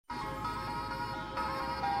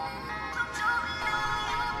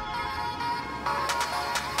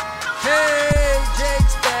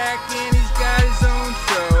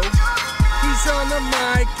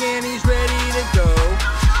and he's ready to go.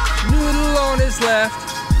 Noodle on his left,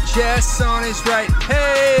 Jess on his right.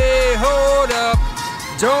 Hey, hold up,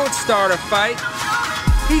 don't start a fight.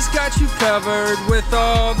 He's got you covered with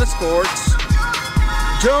all the sports.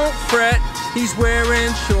 Don't fret, he's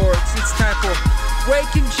wearing shorts. It's time for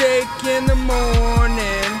Wake and Jake in the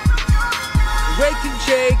morning, Wake and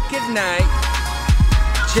Jake at night.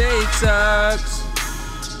 Jake sucks.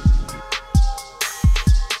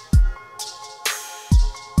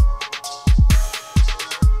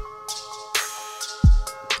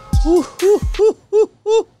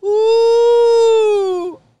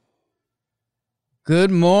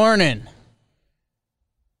 Good morning.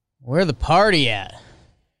 Where the party at?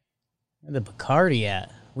 Where the Bacardi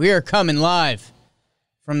at? We are coming live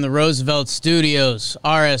from the Roosevelt Studios,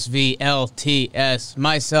 RSVLTS.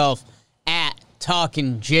 Myself at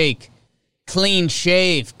Talkin' Jake. Clean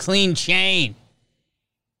shave, clean chain.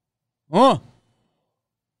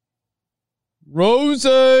 Rose.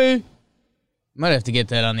 Might have to get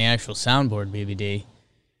that on the actual soundboard, BBD.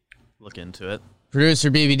 Look into it. Producer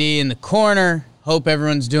BBD in the corner. Hope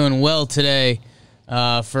everyone's doing well today.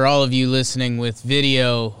 For all of you listening with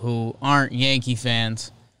video who aren't Yankee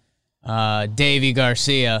fans, Davy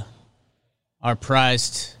Garcia, our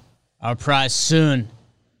prized soon,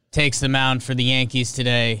 takes the mound for the Yankees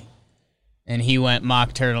today, and he went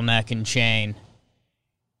mock turtleneck and chain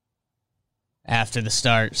after the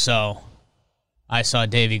start, so I saw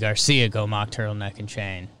Davy Garcia go mock turtleneck and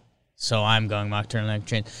chain, so I'm going mock turtleneck and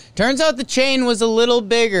chain. Turns out the chain was a little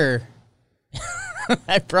bigger.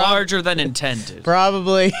 Larger than intended.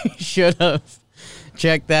 Probably should have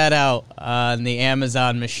checked that out on the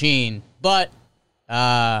Amazon machine, but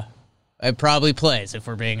it probably plays if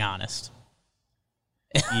we're being honest.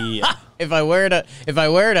 Yeah. If I wear it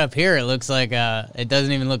up here, it looks like it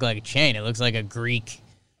doesn't even look like a chain. It looks like a Greek,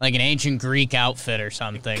 like an ancient Greek outfit or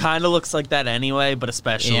something. Kind of looks like that anyway, but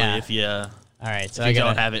especially if you. All right, so I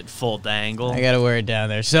don't have it full dangle. I gotta wear it down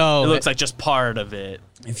there. So it looks like just part of it.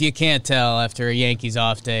 If you can't tell, after a Yankees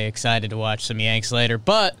off day, excited to watch some Yanks later.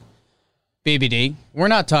 But BBD, we're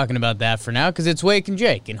not talking about that for now because it's Wake and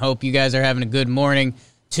Jake, and hope you guys are having a good morning.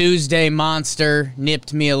 Tuesday monster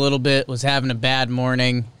nipped me a little bit, was having a bad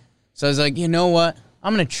morning. So I was like, you know what?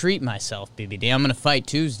 I'm going to treat myself, BBD. I'm going to fight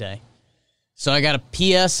Tuesday. So I got a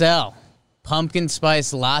PSL, pumpkin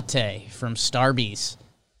spice latte from Starbucks.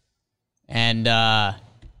 And, I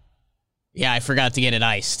forgot to get it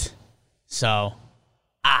iced. So,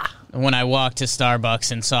 when I walked to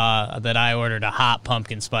Starbucks and saw that I ordered a hot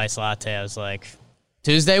pumpkin spice latte, I was like,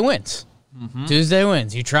 Tuesday wins. Mm-hmm. Tuesday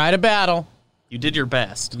wins. You try to battle. You did your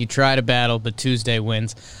best. You try to battle, but Tuesday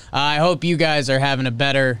wins. I hope you guys are having a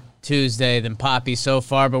better Tuesday than Poppy so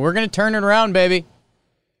far, but we're going to turn it around, baby.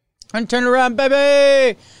 And turn it around,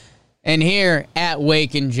 baby. And here at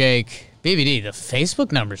Wake and Jake, BBD, the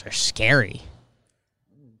Facebook numbers are scary.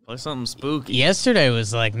 Play something spooky. Yesterday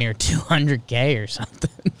was like near 200K or something.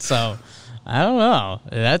 So, I don't know.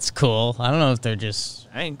 That's cool. I don't know if they're just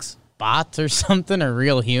bots or something or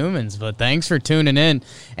real humans, but thanks for tuning in.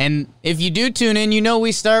 And if you do tune in, you know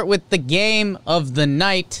we start with the game of the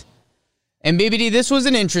night. And BBD, this was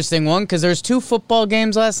an interesting one because there's 2 football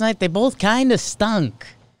games last night. They both kind of stunk.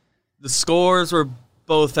 The scores were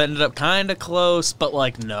both ended up kind of close, but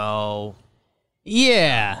no.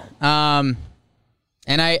 Yeah.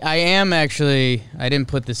 And I am actually, I didn't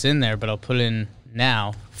put this in there, but I'll put it in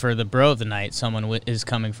now for the bro of the night. Someone is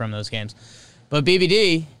coming from those games. But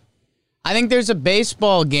BBD, I think there's a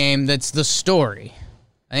baseball game that's the story.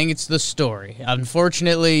 I think it's the story.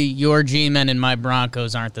 Unfortunately, your G-Men and my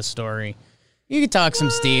Broncos aren't the story. You could talk some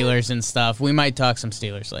Steelers and stuff. We might talk some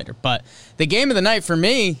Steelers later. But the game of the night for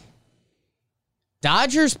me,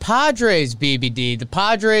 Dodgers-Padres, BBD. The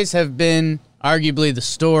Padres have been arguably the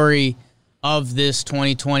story of this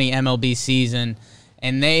 2020 MLB season,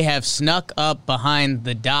 and they have snuck up behind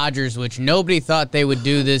the Dodgers, which nobody thought they would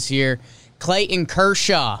do this year. Clayton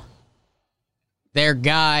Kershaw, their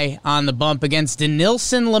guy on the bump against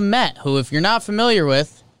Dinelson Lamet, who, if you're not familiar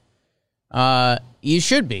with, you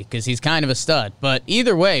should be, because he's kind of a stud. But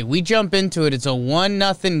either way, we jump into it. It's a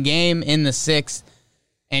 1-0 game in the 6th,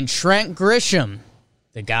 and Trent Grisham,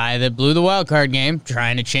 the guy that blew the wild card game,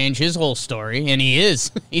 trying to change his whole story, and he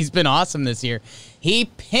is. He's been awesome this year.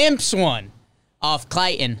 He pimps one off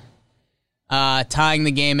Clayton, tying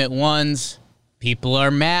the game at 1s. People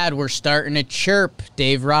are mad. We're starting to chirp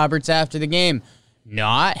Dave Roberts after the game.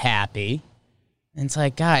 Not happy. And it's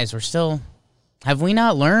like, guys, we're still... Have we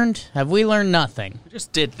not learned? Have we learned nothing? We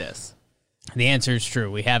just did this. The answer is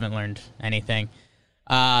true. We haven't learned anything.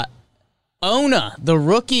 Ona, the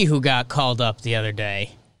rookie who got called up the other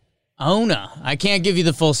day, Ona. I can't give you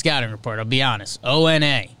the full scouting report, I'll be honest.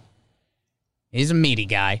 ONA. He's a meaty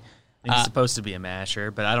guy. He's supposed to be a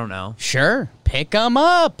masher, but I don't know. Sure. Pick him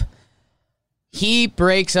up. He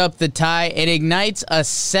breaks up the tie. It ignites a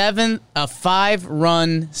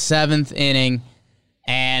 5-run seventh inning.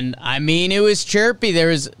 And, I mean, it was chirpy. There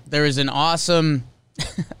was an awesome...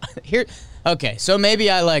 Here. Okay, so maybe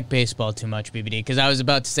I like baseball too much, BBD, because I was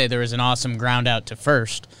about to say there was an awesome ground out to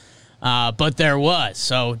first. But there was.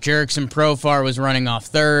 So Jerickson Profar was running off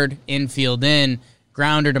third, infield in,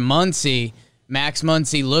 grounder to Muncy. Max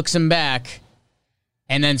Muncy looks him back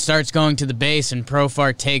and then starts going to the base, and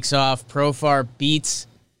Profar takes off. Profar beats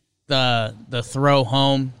the throw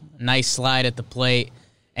home. Nice slide at the plate.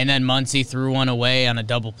 And then Muncy threw one away on a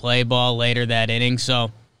double play ball later that inning.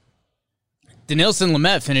 So Dinelson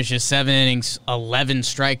Lamet finishes 7 innings, 11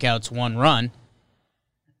 strikeouts, 1 run.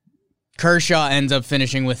 Kershaw ends up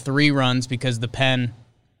finishing with 3 runs because the pen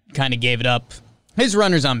kind of gave it up. His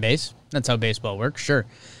runner's on base. That's how baseball works, sure.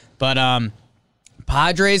 But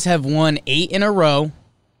Padres have won 8 in a row,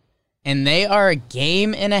 and they are a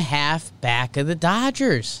game and a half back of the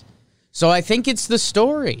Dodgers. So I think it's the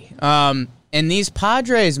story. And these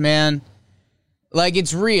Padres, man, like,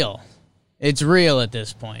 it's real. It's real at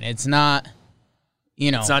this point. It's not,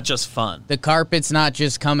 it's not just fun. The carpet's not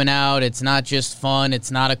just coming out. It's not just fun.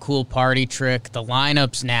 It's not a cool party trick. The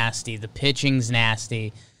lineup's nasty. The pitching's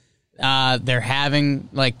nasty. They're having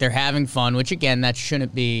fun, which, again, that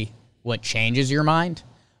shouldn't be what changes your mind.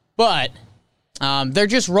 But they're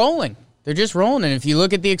just rolling. They're just rolling. And if you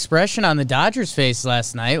look at the expression on the Dodgers' face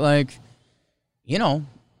last night,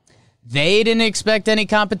 they didn't expect any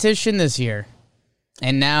competition this year.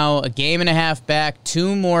 And now a game and a half back,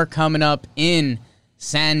 2 more coming up in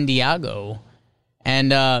San Diego. And,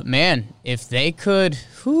 man, if they could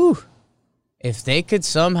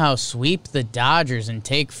somehow sweep the Dodgers and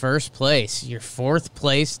take first place, your 4th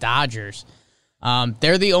place Dodgers,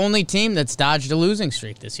 they're the only team that's dodged a losing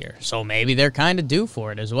streak this year. So maybe they're kind of due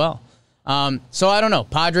for it as well. So I don't know.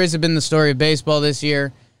 Padres have been the story of baseball this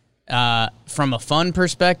year. From a fun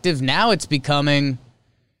perspective, now it's becoming,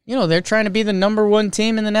 they're trying to be the number 1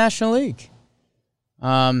 team in the National League.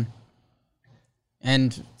 And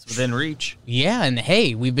it's within reach. Yeah, and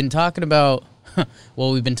hey, we've been talking about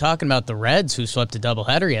the Reds, who swept a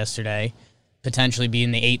doubleheader yesterday, potentially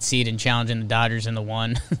being the 8th seed and challenging the Dodgers in the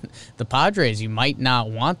 1. The Padres, you might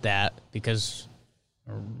not want that because,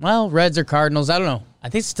 well, Reds or Cardinals, I don't know. I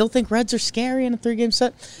still think Reds are scary in a 3-game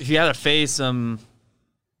set. If you had to face them...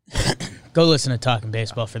 Go listen to Talking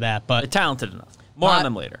Baseball for that. But they're talented enough. More on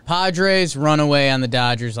them later. Padres run away on the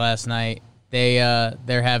Dodgers last night. They're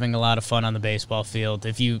having a lot of fun on the baseball field.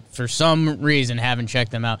 If you, for some reason, haven't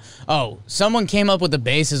checked them out. Oh, someone came up with the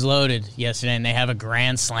bases loaded yesterday, and they have a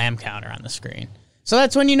grand slam counter on the screen. So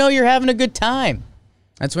that's when you know you're having a good time.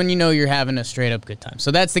 That's when you know you're having a straight-up good time.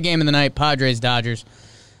 So that's the game of the night, Padres-Dodgers.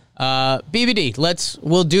 BBD,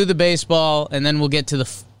 we'll do the baseball, and then we'll get to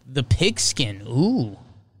the pigskin. Ooh.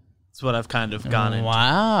 That's what I've kind of gone into.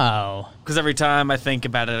 Wow. Because every time I think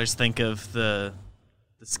about it, I just think of the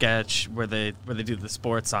sketch where they do the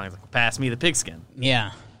sports song. It's like, pass me the pigskin.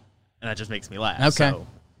 Yeah. And that just makes me laugh. Okay. So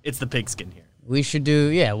it's the pigskin here. We should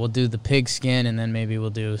we'll do the pigskin, and then maybe we'll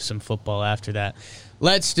do some football after that.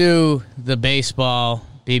 Let's do the baseball,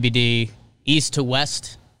 BBD, east to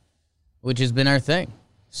west, which has been our thing.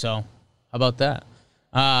 So how about that?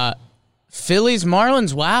 Phillies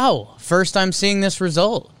Marlins. Wow, first time seeing this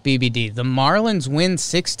result. BBD. The Marlins win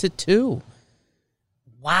 6-2.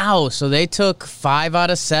 Wow, so they took 5 out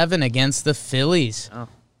of 7 against the Phillies. Oh.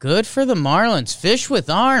 Good for the Marlins. Fish with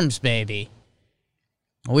arms, baby.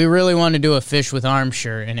 We really wanted to do a fish with arms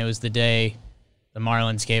shirt, and it was the day the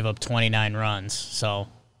Marlins gave up 29 runs. So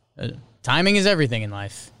timing is everything in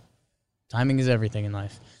life. Timing is everything in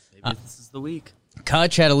life. Maybe this is the week.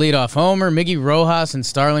 Kutch had a leadoff homer. Miggy Rojas and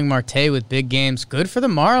Starling Marte with big games. Good for the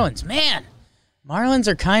Marlins. Man, Marlins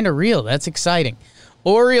are kind of real. That's exciting.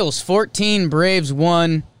 Orioles 14, Braves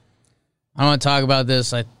 1. I don't want to talk about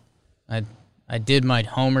this. I did my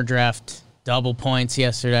homer draft double points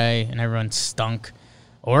yesterday, and everyone stunk.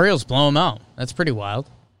 Orioles blow them out. That's pretty wild.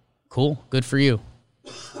 Cool. Good for you.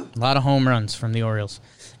 A lot of home runs from the Orioles.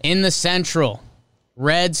 In the Central,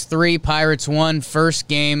 Reds 3, Pirates 1. First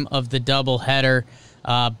game of the doubleheader.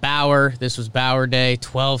 Bauer, this was Bauer Day,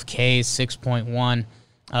 12 Ks, 6.1.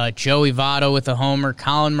 Joey Votto with a homer.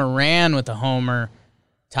 Colin Moran with a homer.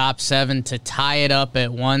 Top 7 to tie it up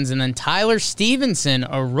at 1s. And then Tyler Stevenson,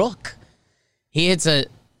 a rook. He hits a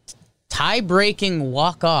tie-breaking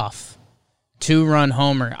walk-off 2-run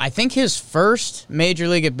homer. I think his first Major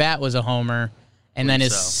League at-bat was a homer, and then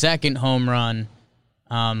his second home run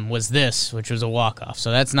was this, which was a walk-off.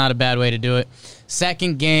 So that's not a bad way to do it.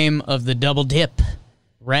 Second game of the double dip.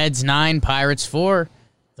 Reds 9, Pirates 4.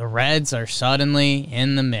 The Reds are suddenly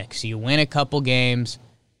in the mix. You win a couple games,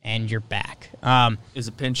 and you're back. Is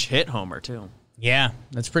a pinch hit homer, too. Yeah,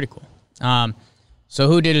 that's pretty cool. So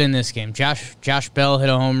who did it in this game? Josh Bell hit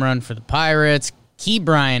a home run for the Pirates.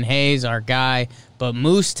 Brian Hayes, our guy. But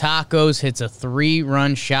Moose Tacos hits a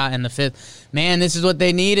 3-run shot in the 5th. Man, this is what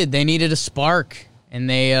they needed. They needed a spark, and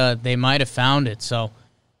they might have found it. So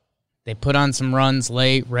they put on some runs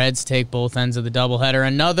late. Reds take both ends of the doubleheader.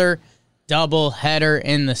 Another doubleheader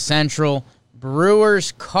in the Central.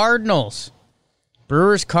 Brewers-Cardinals.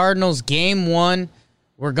 Brewers-Cardinals, game 1.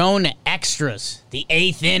 We're going to extras. The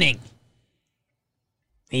 8th inning.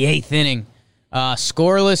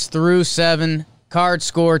 Scoreless through 7. Card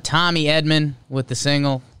score, Tommy Edman with the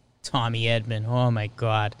single. Tommy Edman, oh my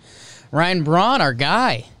God. Ryan Braun, our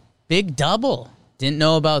guy. Big double. Didn't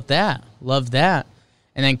know about that. Love that.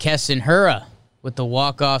 And then Keston Hura with the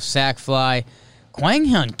walk-off sac fly. Kwang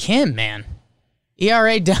Hyun Kim, man.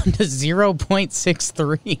 ERA down to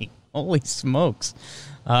 0.63. Holy smokes.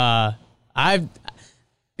 BBD,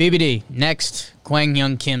 next Kwang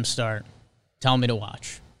Hyun Kim start. Tell me to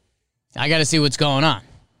watch. I got to see what's going on.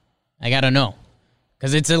 I got to know.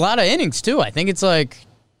 Because it's a lot of innings, too. I think it's like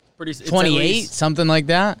 28, something like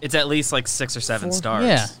that. It's at least like 6 or 7 starts.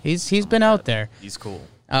 Yeah, he's been out there. He's cool.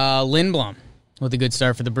 Lindblom with a good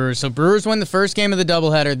start for the Brewers. So Brewers win the first game of the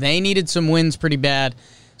doubleheader. They needed some wins pretty bad.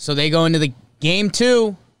 So they go into the game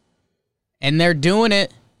 2, and they're doing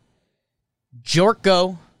it.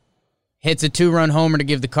 Jorko hits a 2-run homer to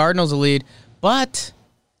give the Cardinals a lead. But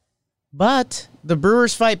the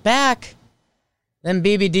Brewers fight back. Then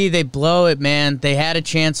BBD, they blow it, man. They had a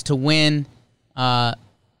chance to win.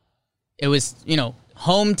 It was,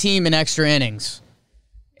 home team in extra innings.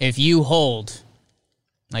 If you hold,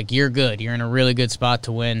 you're good. You're in a really good spot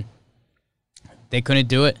to win. They couldn't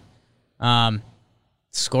do it.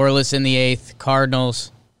 Scoreless in the 8th.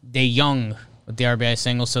 Cardinals, De Jong with the RBI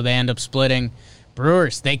single, so they end up splitting.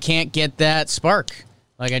 Brewers, they can't get that spark.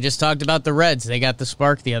 Like I just talked about the Reds. They got the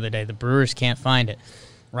spark the other day. The Brewers can't find it.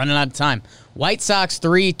 Running out of time. White Sox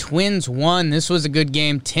 3, Twins 1. This was a good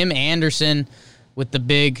game. Tim Anderson with the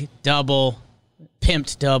big double,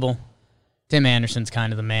 pimped double. Tim Anderson's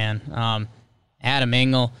kind of the man. Adam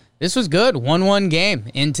Engel. This was good. 1-1 game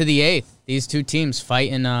into the 8th. These two teams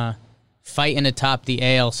fighting atop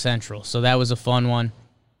the AL Central. So that was a fun one.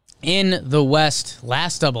 In the West,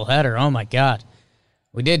 last doubleheader. Oh, my God.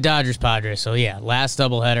 We did Dodgers-Padres, so yeah, last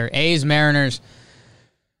doubleheader. A's-Mariners.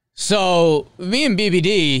 So, me and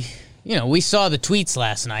BBD, we saw the tweets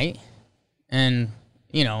last night, and,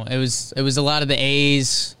 it was a lot of the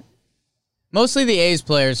A's, mostly the A's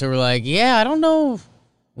players who were like, yeah, I don't know,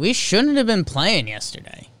 we shouldn't have been playing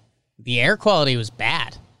yesterday. The air quality was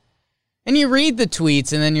bad. And you read the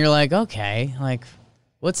tweets, and then you're like, okay,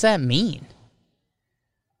 what's that mean?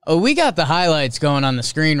 Oh, we got the highlights going on the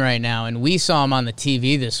screen right now, and we saw them on the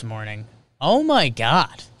TV this morning. Oh, my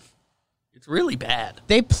God. It's really bad.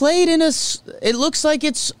 They played it looks like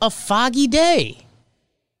it's a foggy day.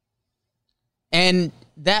 And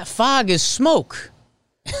that fog is smoke.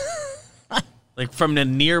 Like from the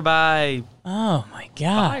nearby oh, my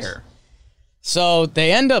God. fire. So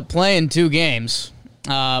they end up playing 2 games.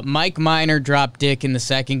 Mike Minor dropped Dick in the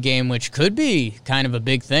second game, which could be kind of a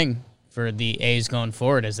big thing for the A's going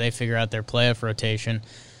forward as they figure out their playoff rotation.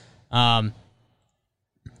 And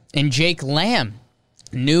Jake Lamb,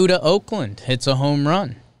 new to Oakland, hits a home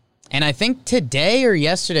run. And I think today or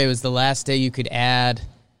yesterday was the last day you could add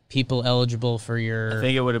people eligible for your I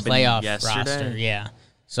think it would have playoff been yesterday. roster. Yeah.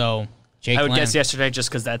 So Jake I would Lamb, guess yesterday just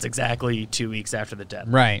because that's exactly 2 weeks after the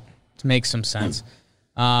deadline. right. To make some sense.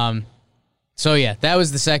 So, yeah, that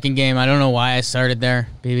was the second game. I don't know why I started there,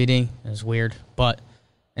 BBD. It was weird. But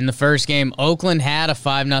in the first game, Oakland had a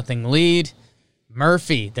 5-0 lead.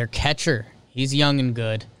 Murphy, their catcher, he's young and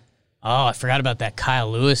good. Oh, I forgot about that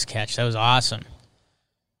Kyle Lewis catch. That was awesome.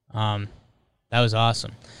 Marcus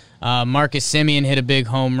Semien hit a big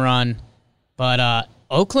home run. But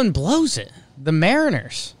Oakland blows it. The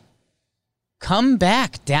Mariners come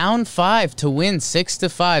back down 5 to win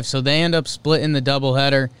 6-5. So they end up splitting the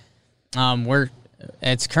doubleheader.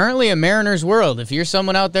 It's currently a Mariners world. If you're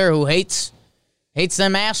someone out there who hates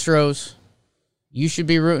them Astros, you should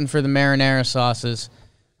be rooting for the marinara sauces.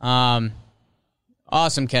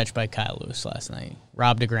 Awesome catch by Kyle Lewis last night.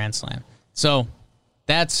 Robbed a grand slam. So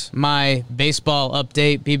that's my baseball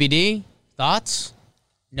update. BBD, thoughts?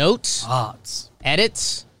 Notes?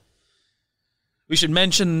 Edits? We should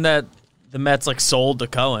mention that the Mets sold to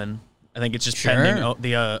Cohen. I think it's just pending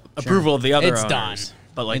the approval of the other owners. Done.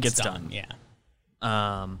 but like it's done. Yeah.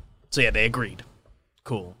 So yeah, they agreed.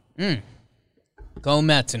 Cool. Go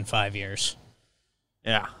Mets in 5 years.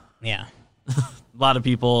 Yeah. Yeah. A lot of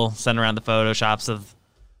people send around the photoshops of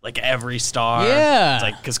like every star. Yeah. It's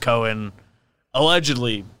like because Cohen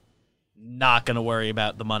allegedly not going to worry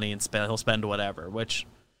about the money and he'll spend whatever, which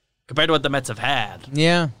compared to what the Mets have had,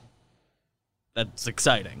 Yeah. that's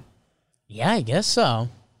exciting. Yeah, I guess so.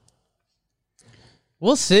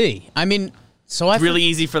 We'll see. I mean, so It's really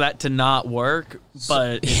easy for that to not work,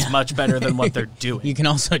 but it's much better than what they're doing. You can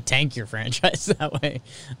also tank your franchise that way.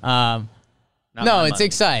 Not No, my it's money.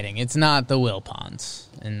 exciting. It's not the Wilpons,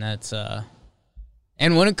 and that's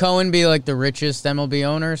And wouldn't Cohen be like the richest MLB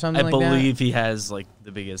owner or something I like that? believe he has like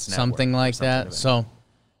the biggest net Something worth or like that. of it. So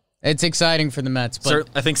it's exciting for the Mets, but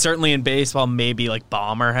I think certainly in baseball, maybe like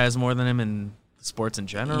Ballmer has more than him in sports in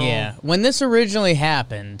general. yeah. When this originally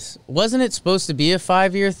happened, wasn't it supposed to be a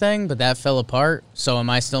 5-year thing, but that fell apart? So am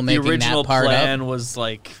I still The making original that part plan up? was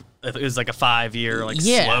like it was like a 5-year like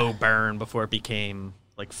Yeah. slow burn before it became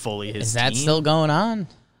like fully his Is that team. still going on?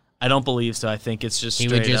 I don't believe so. I think it's just He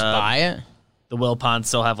straight would just up, buy it? The Wilpons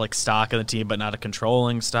still have like stock in the team, but not a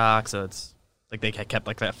controlling stock. So it's like they kept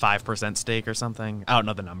like that 5% stake or something. I don't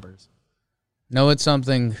know the numbers. No, it's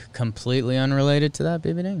something completely unrelated to that,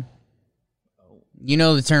 BBD. You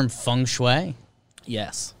know the term feng shui?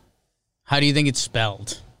 Yes, How do you think it's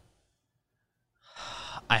spelled?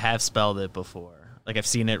 I have spelled it before. Like I've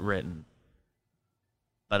seen it written,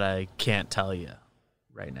 but I can't tell you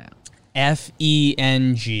right now. Feng.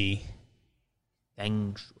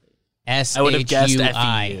 Feng shui. S-H-U-I. I would have guessed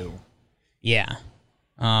FEU. Yeah.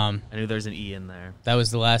 I knew there's an E in there. That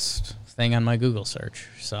was the last thing on my Google search.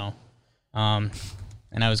 So, and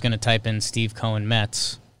I was going to type in Steve Cohen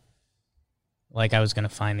Mets. Like I was going to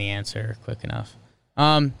find the answer quick enough.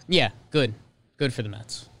 Yeah, good. Good for the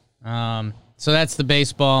Mets. So that's the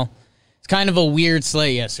baseball. It's kind of a weird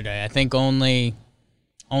slate yesterday. I think only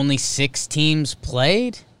 6 teams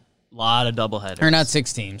played. A lot of doubleheaders. Or not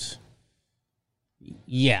 6 teams.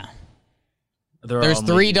 Yeah. There's There's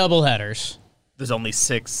 3 doubleheaders. There's only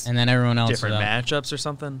 6 And then everyone else different is up. matchups or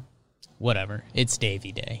something. Whatever. It's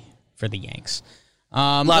Davy Day for the Yanks.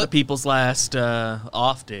 A lot of people's last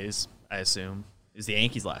off days, I assume, is the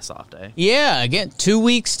Yankees' last off day. Yeah, again, 2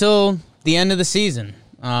 weeks till the end of the season.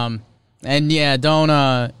 And yeah,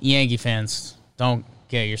 don't Yankee fans, don't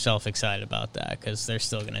get yourself excited about that because they're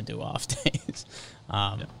still going to do off days.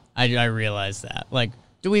 I realize that. Like,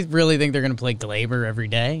 do we really think they're going to play Glaber every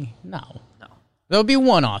day? No. There'll be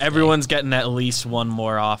one off day. Everyone's getting at least one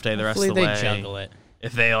more off day the rest of the Hopefully way. they juggle it.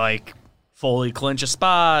 If they, like, fully clinch a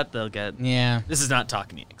spot, they'll get... Yeah. This is not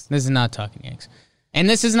talking Yanks. This is not talking Yanks. And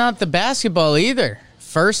this is not the basketball either.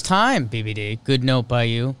 First time, BBD. Good note by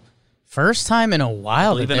you. First time in a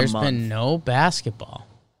while that believe in a there's month. been no basketball.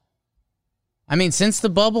 I mean, since the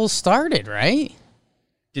bubble started, right?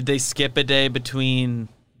 Did they skip a day between,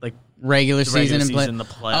 like, Regular the regular season and season, the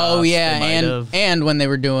playoffs? Oh yeah, They might and have. and when they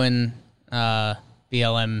were doing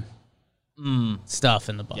BLM stuff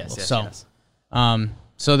in the bubble. Yes, so yes.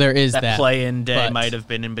 so there is That that play-in day but- might have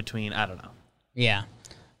been in between. I don't know. Yeah.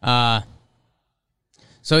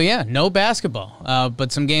 So, yeah, no basketball.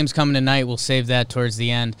 But some games coming tonight. We'll save that towards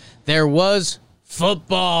the end. There was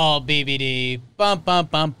football, BBD. Bum, bum,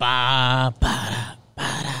 bum, ba, ba,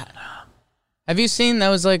 ba. Have you seen, that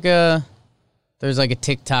was like there's like a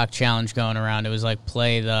TikTok challenge going around. It was like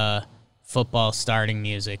play the football starting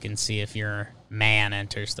music and see if your man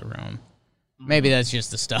enters the room. Maybe that's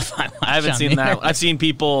just the stuff I watch. I haven't on seen the that. internet. I've seen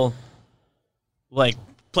people, like,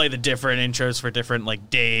 play the different intros for different, like,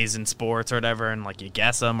 days in sports or whatever, and, like, you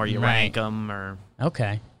guess them or you Right. rank them or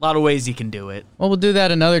Okay. a lot of ways you can do it. Well, we'll do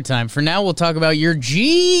that another time. For now, we'll talk about your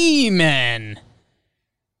G-men.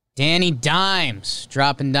 Danny Dimes.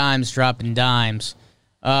 Dropping dimes.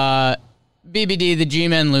 BBD, the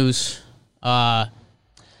G-men lose. I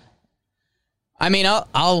mean,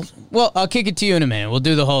 I'll kick it to you in a minute. We'll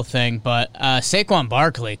do the whole thing, but Saquon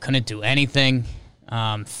Barkley couldn't do anything.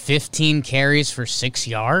 15 carries for 6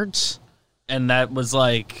 yards. And that was,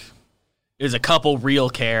 like, it was a couple real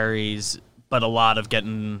carries, but a lot of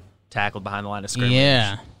getting tackled behind the line of scrimmage.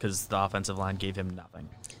 Yeah. Because the offensive line gave him nothing.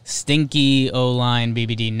 Stinky O-line,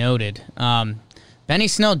 BBD noted. Benny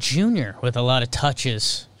Snell Jr. with a lot of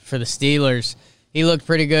touches for the Steelers. He looked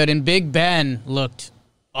pretty good, and Big Ben looked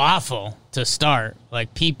awful to start.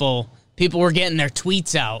 Like, people were getting their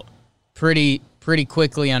tweets out pretty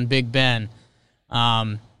quickly on Big Ben.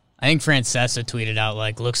 I think Francesa tweeted out,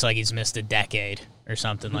 like, looks like he's missed a decade or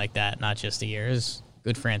something like that, not just a year. It was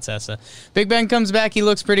good Francesa. Big Ben comes back, he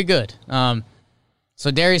looks pretty good. So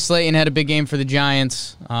Darius Slayton had a big game for the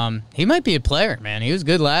Giants. He might be a player, man. He was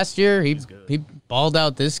good last year. He balled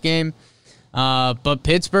out this game. But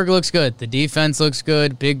Pittsburgh looks good. The defense looks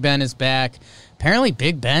good. Big Ben is back. Apparently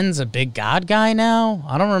Big Ben's a big God guy now.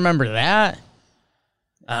 I don't remember that.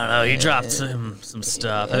 I don't know. He dropped some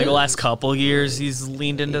stuff. I think the last couple years he's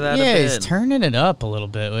leaned into that a Yeah, bit. he's turning it up a little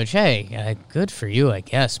bit, which, hey, good for you, I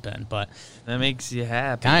guess, Ben. But that makes you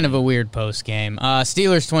happy. kind of a weird post game.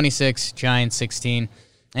 Steelers 26, Giants 16.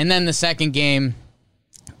 And then the second game,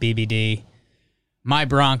 BBD, my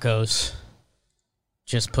Broncos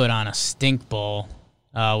just put on a stink bowl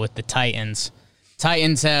with the Titans.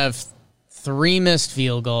 Titans have 3 missed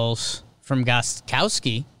field goals from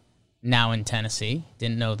Gostkowski, now in Tennessee.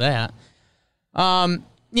 Didn't know that.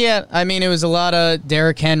 Yeah, I mean, it was a lot of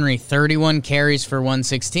Derrick Henry, 31 carries for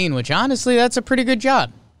 116, which honestly, that's a pretty good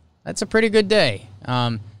job. That's a pretty good day.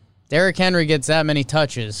 Derrick Henry gets that many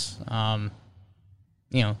touches.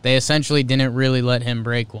 They essentially didn't really let him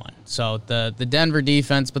break one. So the Denver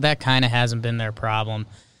defense, but that kind of hasn't been their problem.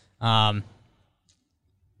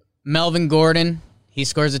 Melvin Gordon, he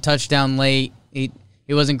scores a touchdown late.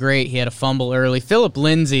 He wasn't great. He had a fumble early. Phillip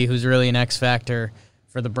Lindsay, who's really an X factor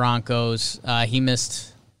for the Broncos, he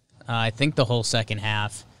missed, I think, the whole second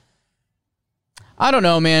half. I don't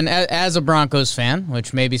know, man. As a Broncos fan,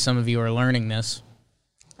 which maybe some of you are learning this,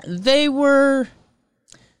 I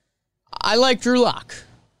like Drew Lock.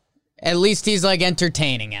 At least he's like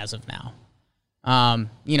entertaining as of now.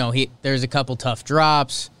 There's a couple tough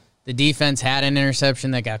drops. The defense had an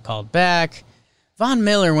interception that got called back. Von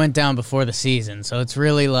Miller went down before the season, so it's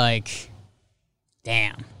really like,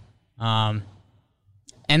 damn. And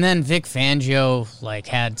then Vic Fangio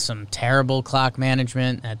had some terrible clock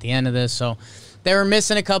management at the end of this, so they were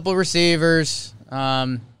missing a couple receivers.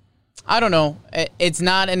 I don't know. It's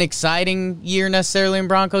not an exciting year necessarily in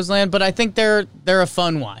Broncos land, but I think they're a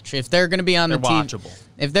fun watch. If they're going to be on watchable.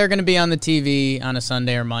 If they're going to be on the TV on a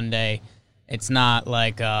Sunday or Monday, it's not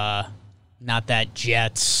like not that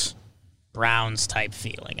Jets Browns type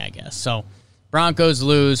feeling, I guess. So Broncos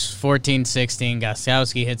lose 14-16.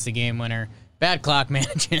 Gostkowski hits the game winner. Bad clock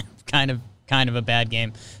management, kind of a bad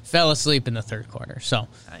game. Fell asleep in the third quarter. So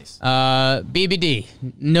nice. BBD,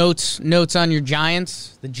 notes on your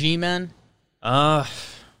Giants, the G-men? Like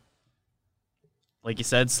you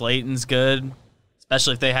said, Slayton's good,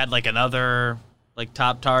 especially if they had another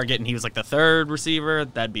top target and he was the third receiver.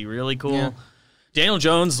 That'd be really cool. Yeah. Daniel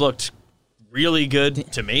Jones looked really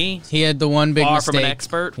good to me. He had the one big Far mistake. from an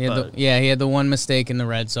expert. He had the one mistake in the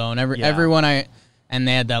red zone. And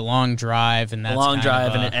they had that long drive, and that's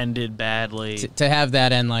and it ended badly. To have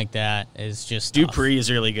that end like that is just Dupree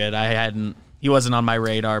is really good. He wasn't on my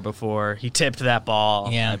radar before. He tipped that ball.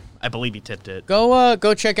 Yeah, I believe he tipped it.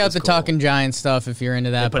 Go check out the cool. Talking Giants stuff if you're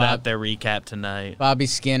into that. They put out their recap tonight. Bobby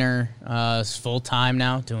Skinner is full time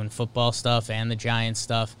now doing football stuff and the Giants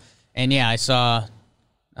stuff. And yeah, I saw.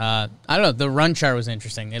 I don't know. The run chart was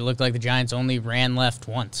interesting. It looked like the Giants only ran left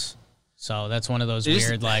once. So that's one of those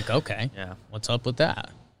weird, okay, yeah, what's up with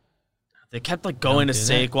that? They kept going to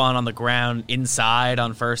Saquon on the ground inside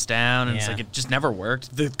on first down, and Yeah. it's it just never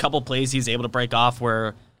worked. The couple plays he's able to break off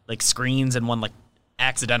were screens and one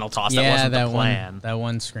accidental toss that wasn't the plan. That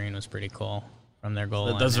one screen was pretty cool from their goal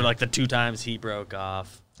line. Those are the 2 times he broke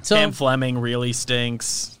off. So- Cam Fleming really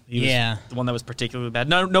stinks. He was the one that was particularly bad.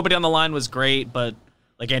 Nobody on the line was great, but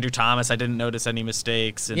Andrew Thomas, I didn't notice any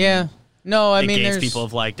mistakes. And Yeah. No, I mean, Gates there's people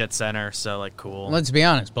have liked at center, so cool. Let's be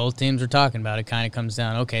honest. Both teams are talking about it. Kind of comes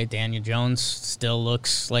down. Okay, Daniel Jones still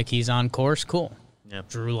looks like he's on course. Cool. Yep.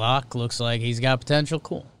 Drew Lock looks like he's got potential.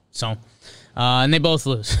 Cool. So, and they both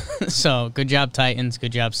lose. So, good job Titans.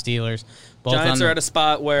 Good job Steelers. Both Giants are at a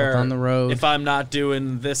spot where on the road. If I'm not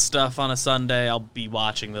doing this stuff on a Sunday, I'll be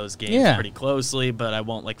watching those games pretty closely, but I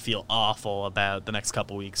won't feel awful about the next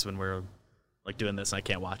couple weeks when we're doing this and I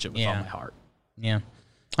can't watch it with all my heart. Yeah.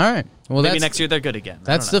 All right. Well, maybe next year they're good again.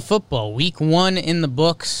 That's the football. Week 1 in the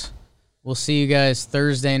books. We'll see you guys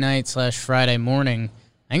Thursday night / Friday morning.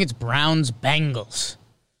 I think it's Browns-Bengals.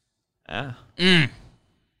 Yeah.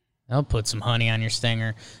 I'll put some honey on your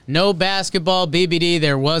stinger. No basketball, BBD.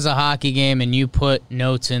 There was a hockey game, and you put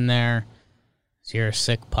notes in there. So you're a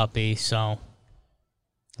sick puppy, so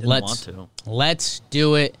let's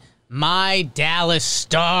do it. My Dallas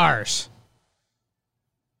Stars.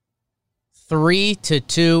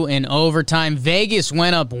 3-2 in overtime. Vegas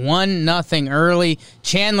went up 1-0 early.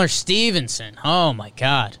 Chandler Stevenson. Oh, my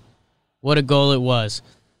God. What a goal it was.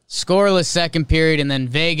 Scoreless second period, and then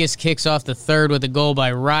Vegas kicks off the third with a goal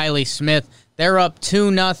by Riley Smith. They're up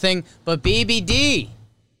 2-0. But BBD,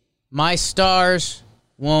 my Stars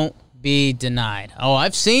won't be denied. Oh,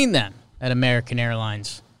 I've seen them. at American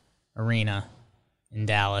Airlines Arena in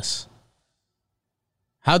Dallas.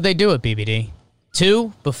 How'd they do it, BBD?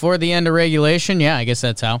 2 before the end of regulation? Yeah, I guess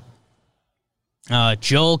that's how.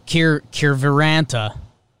 Joel Kiviranta.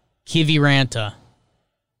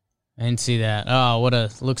 I didn't see that. Oh,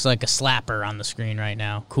 looks like a slapper on the screen right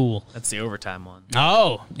now. Cool. That's the overtime one.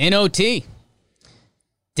 Oh, in OT.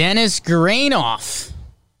 Dennis Guranoff.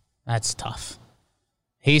 That's tough.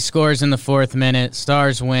 He scores in the 4th minute.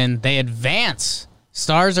 Stars win. They advance.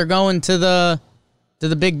 Stars are going to the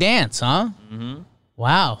big dance, huh? Mm-hmm.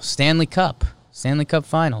 Wow, Stanley Cup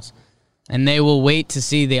Finals. And they will wait to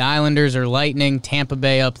see the Islanders or Lightning, Tampa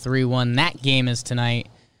Bay up 3-1. That game is tonight.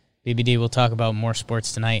 BBD, we'll talk about more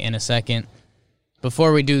sports tonight in a second.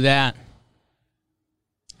 Before we do that,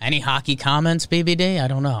 any hockey comments, BBD? I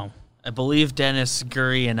don't know. I believe Dennis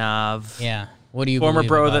Gurianov. Yeah. What do you Former believe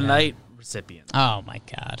Bro of the him? Night recipient. Oh, my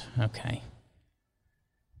God. Okay.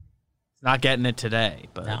 Not getting it today,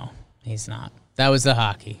 but No, he's not. That was the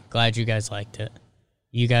hockey. Glad you guys liked it.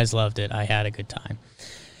 You guys loved it. I had a good time.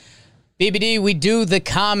 BBD, we do the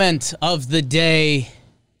comment of the day.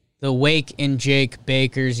 The Wake and Jake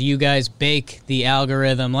Bakers. You guys bake the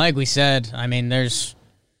algorithm. Like we said, I mean, there's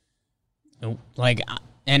like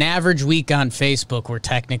an average week on Facebook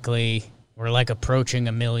we're like approaching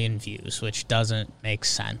 1 million views, which doesn't make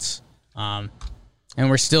sense. And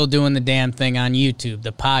we're still doing the damn thing on YouTube,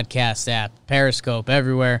 the podcast app, Periscope,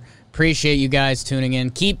 everywhere. Appreciate you guys tuning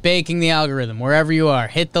in. Keep baking the algorithm wherever you are.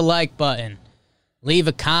 Hit the like button. Leave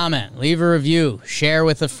a comment. Leave a review. Share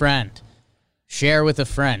with a friend.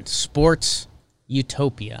 Sports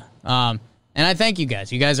Utopia. And I thank you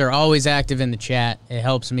guys. You guys are always active in the chat. It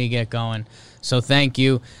helps me get going. So thank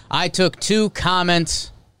you. I took 2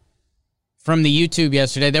 comments from the YouTube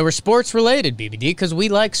yesterday. They were sports related, BBD, because we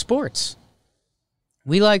like sports.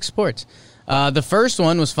 The first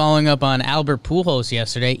one was following up on Albert Pujols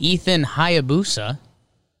yesterday. Ethan Hayabusa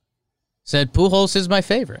said, Pujols is my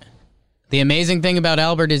favorite. The amazing thing about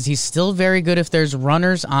Albert is he's still very good if there's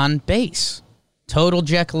runners on base. Total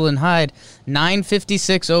Jekyll and Hyde,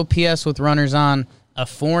 956 OPS with runners on, a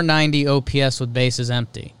 490 OPS with bases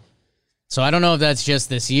empty. So I don't know if that's just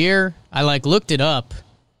this year. I looked it up,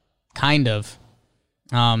 kind of.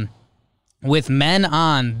 With men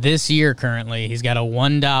on this year currently, he's got a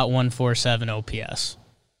 1.147 OPS.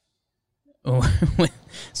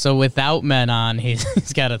 So without men on, he's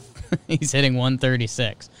hitting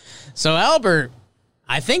 136. So Albert,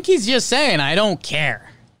 I think he's just saying, I don't care.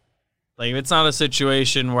 Like, if it's not a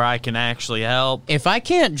situation where I can actually help. If I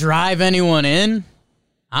can't drive anyone in,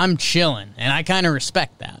 I'm chilling, and I kind of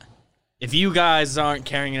respect that. If you guys aren't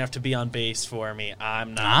caring enough to be on base for me,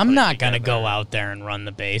 I'm not going to go out there and run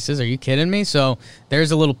the bases. Are you kidding me? So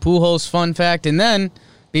there's a little Pujols fun fact. And then,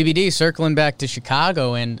 BBD, circling back to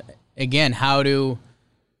Chicago, and again, how do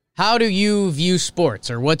you view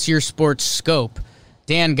sports, or what's your sports scope?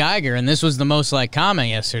 Dan Geiger, and this was the most liked comment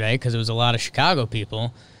yesterday because it was a lot of Chicago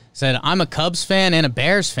people, said, I'm a Cubs fan and a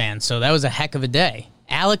Bears fan, so that was a heck of a day.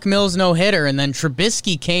 Alec Mills no-hitter, and then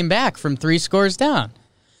Trubisky came back from 3 scores down.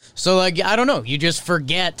 So, I don't know. You just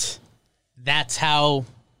forget that's how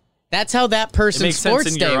that person's sports day went. It makes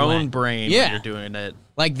sense in your own brain when you're doing it.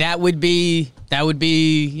 Like, that would be,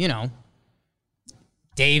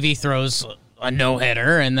 Davey throws a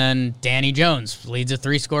no-hitter, and then Danny Jones leads a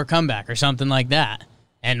 3-score comeback or something like that.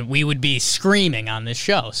 And we would be screaming on this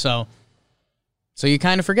show. So you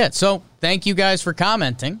kind of forget. So thank you guys for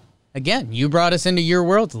commenting. Again, you brought us into your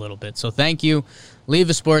world a little bit. So thank you.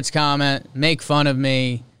 Leave a sports comment. Make fun of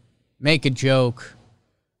me. Make a joke.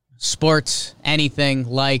 Sports, anything,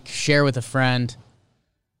 share with a friend.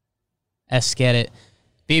 Get it.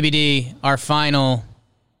 BBD, our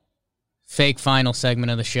fake final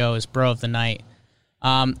segment of the show is Bro of the Night.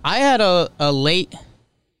 I had a late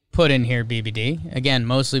put in here, BBD. Again,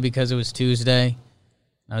 mostly because it was Tuesday.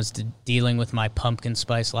 I was dealing with my pumpkin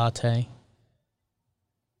spice latte.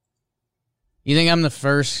 You think I'm the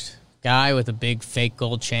first guy with a big fake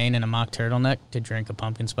gold chain and a mock turtleneck to drink a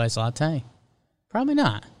pumpkin spice latte? Probably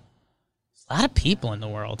not. There's a lot of people in the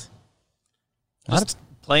world. Just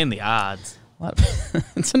playing the odds.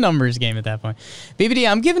 It's a numbers game at that point. BBD,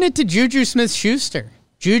 I'm giving it to Juju Smith-Schuster.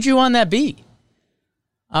 Juju on that beat.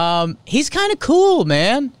 He's kind of cool,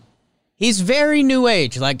 man. He's very new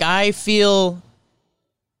age.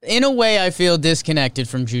 In a way, I feel disconnected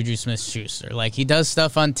from Juju Smith-Schuster. He does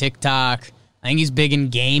stuff on TikTok. I think he's big in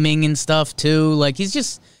gaming and stuff, too.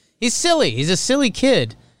 He's silly. He's a silly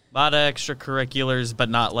kid. A lot of extracurriculars, but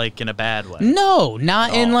not, in a bad way. No,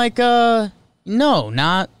 not in,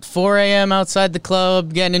 not 4 a.m. outside the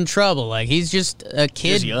club getting in trouble. He's just a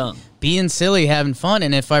kid. He's young. being silly, having fun.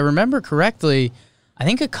 And if I remember correctly, I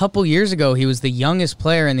think a couple years ago he was the youngest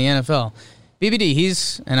player in the NFL.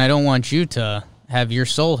 BBD, and I don't want you to have your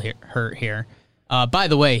soul hurt here. By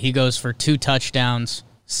the way, he goes for 2 touchdowns,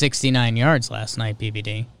 69 yards last night,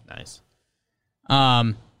 BBD. Nice.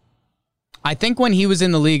 I think when he was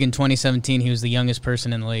in the league in 2017, he was the youngest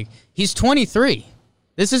person in the league. He's 23.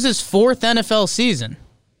 This is his 4th NFL season.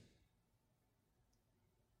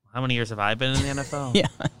 How many years have I been in the NFL? Yeah,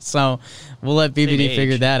 so we'll let BBD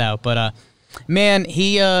figure that out. But man,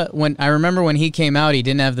 when I remember when he came out, he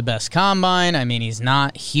didn't have the best combine. I mean, he's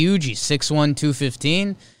not huge. He's 6'1",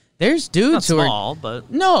 215. There's dudes not who small, are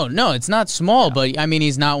but no, it's not small. Yeah. But I mean,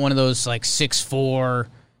 he's not one of those like 6'4".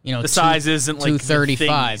 The size isn't like 235. The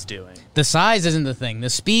thing he's doing. The size isn't the thing. The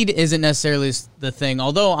speed isn't necessarily the thing.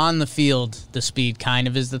 Although on the field, the speed kind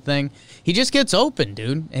of is the thing. He just gets open,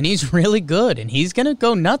 dude, and he's really good. And he's gonna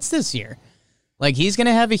go nuts this year. Like he's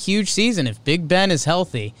gonna have a huge season if Big Ben is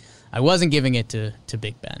healthy. I wasn't giving it to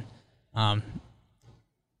Big Ben.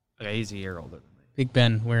 Okay, he's a year older than me. Big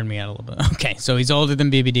Ben weirded me out a little bit. Okay, so he's older than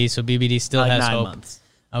BBD, so BBD still has 9 hope. months.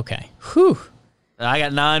 Okay. Whew. I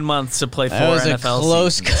got 9 months to play 4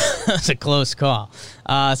 NFL seasons. That was a close call.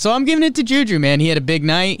 So I'm giving it to Juju, man. He had a big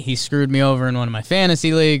night. He screwed me over in one of my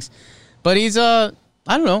fantasy leagues. But he's, I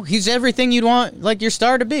don't know, he's everything you'd want like your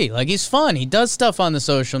star to be. Like, he's fun. He does stuff on the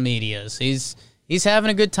social medias. He's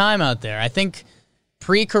having a good time out there. I think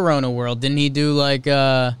pre-corona world, didn't he do like,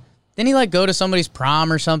 didn't he like go to somebody's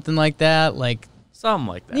prom or something like that? Like something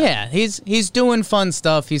like that. Yeah, he's doing fun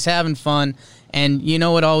stuff. He's having fun. And you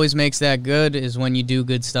know what always makes that good is when you do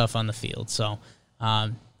good stuff on the field. So,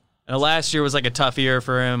 last year was like a tough year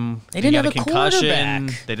for him. They didn't have a concussion.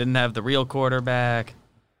 Quarterback. They didn't have the real quarterback.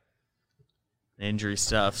 Injury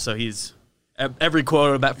stuff. So every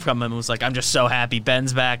quarterback from him was like, "I'm just so happy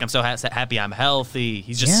Ben's back. I'm so happy I'm healthy."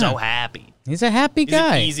 He's just so happy. He's a happy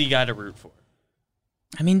guy. He's an easy guy to root for.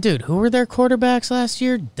 I mean, dude, who were their quarterbacks last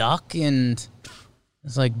year? Duck and it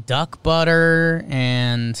was like Duck Butter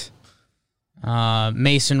and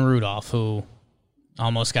Mason Rudolph, who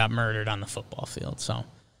almost got murdered on the football field. So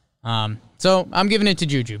I'm giving it to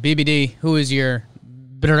Juju. BBD, who is your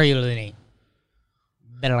brilliant?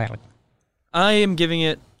 I am giving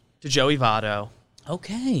it to Joey Votto.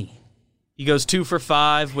 Okay. He goes 2 for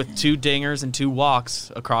 5 with 2 dingers and 2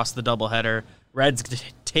 walks across the doubleheader. Reds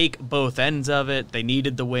take both ends of it. They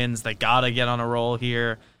needed the wins. They got to get on a roll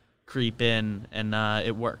here, creep in, and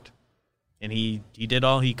it worked. And he did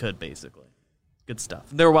all he could, basically. Good stuff.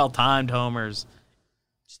 They're well-timed homers.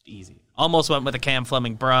 Just easy. Almost went with a Cam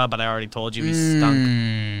Fleming bruh, but I already told you he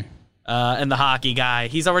stunk. And the hockey guy,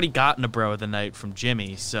 he's already gotten a bro of the night from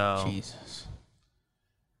Jimmy, so... Jesus.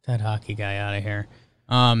 That hockey guy out of here.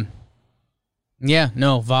 Yeah,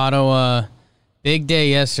 no, Votto, big day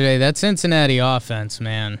yesterday. That Cincinnati offense,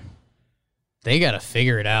 man, they got to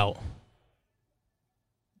figure it out.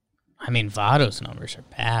 I mean, Votto's numbers are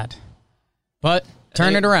bad. But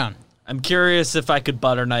turn it around. I'm curious if I could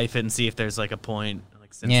butter knife it and see if there's like a point.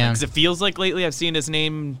 Because it feels like lately I've seen his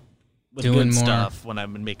name with doing good more stuff when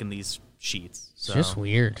I've been making these sheets. So. It's just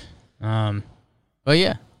weird. But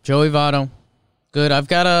yeah, Joey Votto, good. I've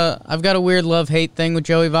got a weird love-hate thing with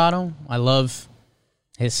Joey Votto. I love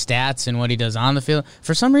his stats and what he does on the field.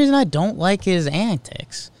 For some reason, I don't like his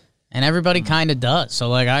antics, and everybody kind of does. So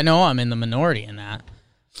like, I know I'm in the minority in that.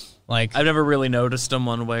 Like, I've never really noticed him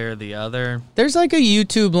one way or the other. There's like a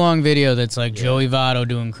YouTube long video that's like Joey Votto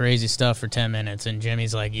doing crazy stuff for 10 minutes, and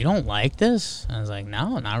Jimmy's like, "You don't like this?" I was like,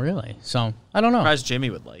 "No, not really." So I don't know. I'm surprised Jimmy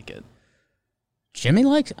would like it. Jimmy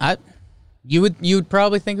likes you would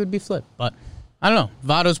probably think it would be flipped, but I don't know.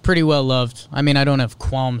 Votto's pretty well loved. I mean, I don't have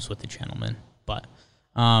qualms with the gentleman, but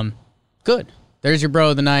good. There's your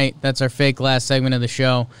bro of the night. That's our fake last segment of the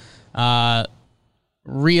show.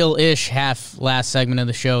 Real-ish half last segment of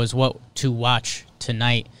the show is what to watch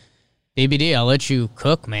tonight. BBD, I'll let you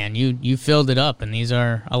cook, man. You filled it up, and these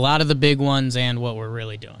are a lot of the big ones and what we're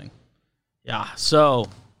really doing. Yeah, so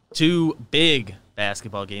 2 big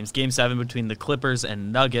basketball games. Game 7 between the Clippers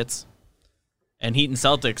and Nuggets. And Heat and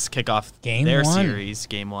Celtics kick off their series.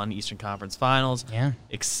 Game 1, Eastern Conference Finals. Yeah.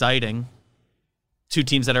 Exciting. 2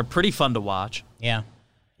 teams that are pretty fun to watch. Yeah.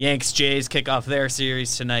 Yanks, Jays kick off their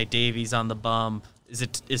series tonight. Davies on the bump.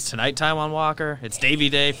 Is tonight time on Walker? It's Davy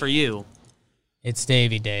Day for you. It's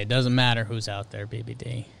Davy Day. It doesn't matter who's out there,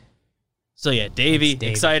 BBD. So, yeah, Davy,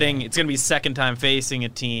 exciting. It's going to be second time facing a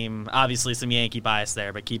team. Obviously, some Yankee bias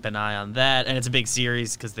there, but keep an eye on that. And it's a big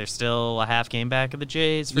series because they're still a half game back of the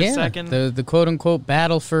Jays for second. The quote-unquote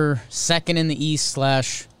battle for second in the East /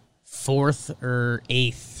 4th or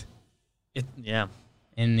 8th. Yeah.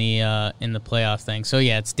 in the playoff thing. So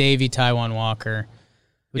yeah, it's Davey, Taiwan Walker.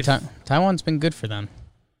 Taiwan's been good for them.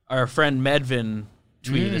 Our friend Medvin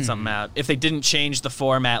tweeted something out. If they didn't change the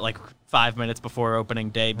format like 5 minutes before opening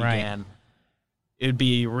day began, it would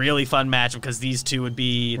be a really fun match because these two would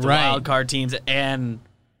be the wild card teams, and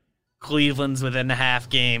Cleveland's within a half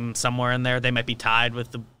game somewhere in there. They might be tied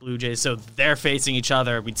with the Blue Jays, so they're facing each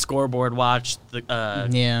other. We'd scoreboard watch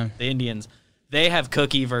the Indians. They have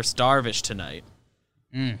Cookie versus Darvish tonight.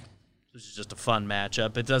 This is just a fun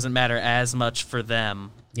matchup. It doesn't matter as much for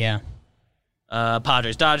them. Yeah.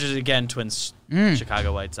 Padres, Dodgers again, Twins,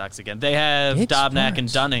 Chicago White Sox again. They have Dobnak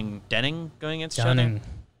and Denning going against each other.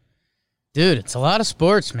 Dude, it's a lot of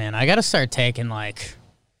sports, man. I got to start taking like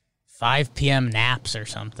 5 p.m. naps or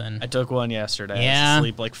something. I took one yesterday. Yeah. I was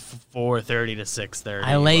asleep like 4:30 to 6:30.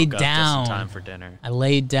 I laid Woke down. Up just in time for dinner. I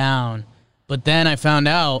laid down. But then I found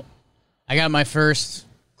out I got my first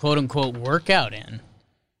quote-unquote workout in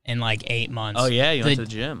like 8 months. Oh, yeah? You went to the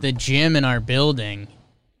gym. The gym in our building,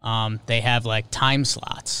 they have like time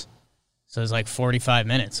slots. So it's like 45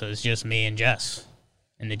 minutes. So it's just me and Jess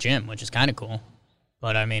in the gym, which is kind of cool.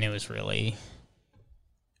 But, I mean, it was not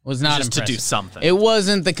just impressive. To do something. It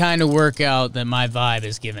wasn't the kind of workout that my vibe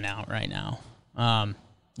is giving out right now.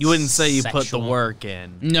 You wouldn't say you put the work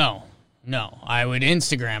in. No. I would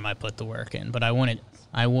Instagram I put the work in, but I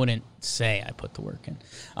wouldn't say I put the work in.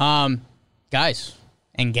 Guys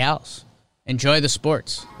and gals, enjoy the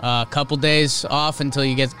sports. A couple days off until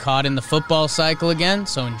you get caught in the football cycle again,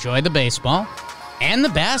 so enjoy the baseball and the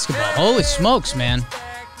basketball. Holy smokes, man.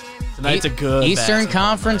 Tonight's a good Eastern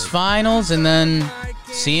Conference Finals, and then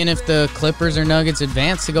seeing if the Clippers or Nuggets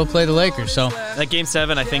advance to go play the Lakers. So that Game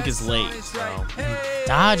 7, I think, is late. So.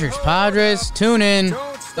 Dodgers, Padres, tune in.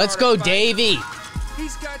 Let's go, Davey.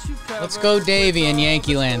 Let's go, Davey in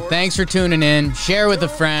Yankee Land. Thanks for tuning in. Share with a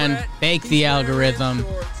friend. Bake the algorithm.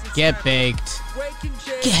 Get baked.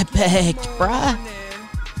 Get baked, bruh.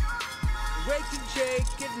 Wake and Jake,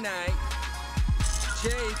 good night.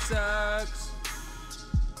 Jake sucks.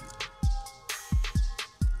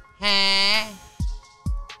 Huh?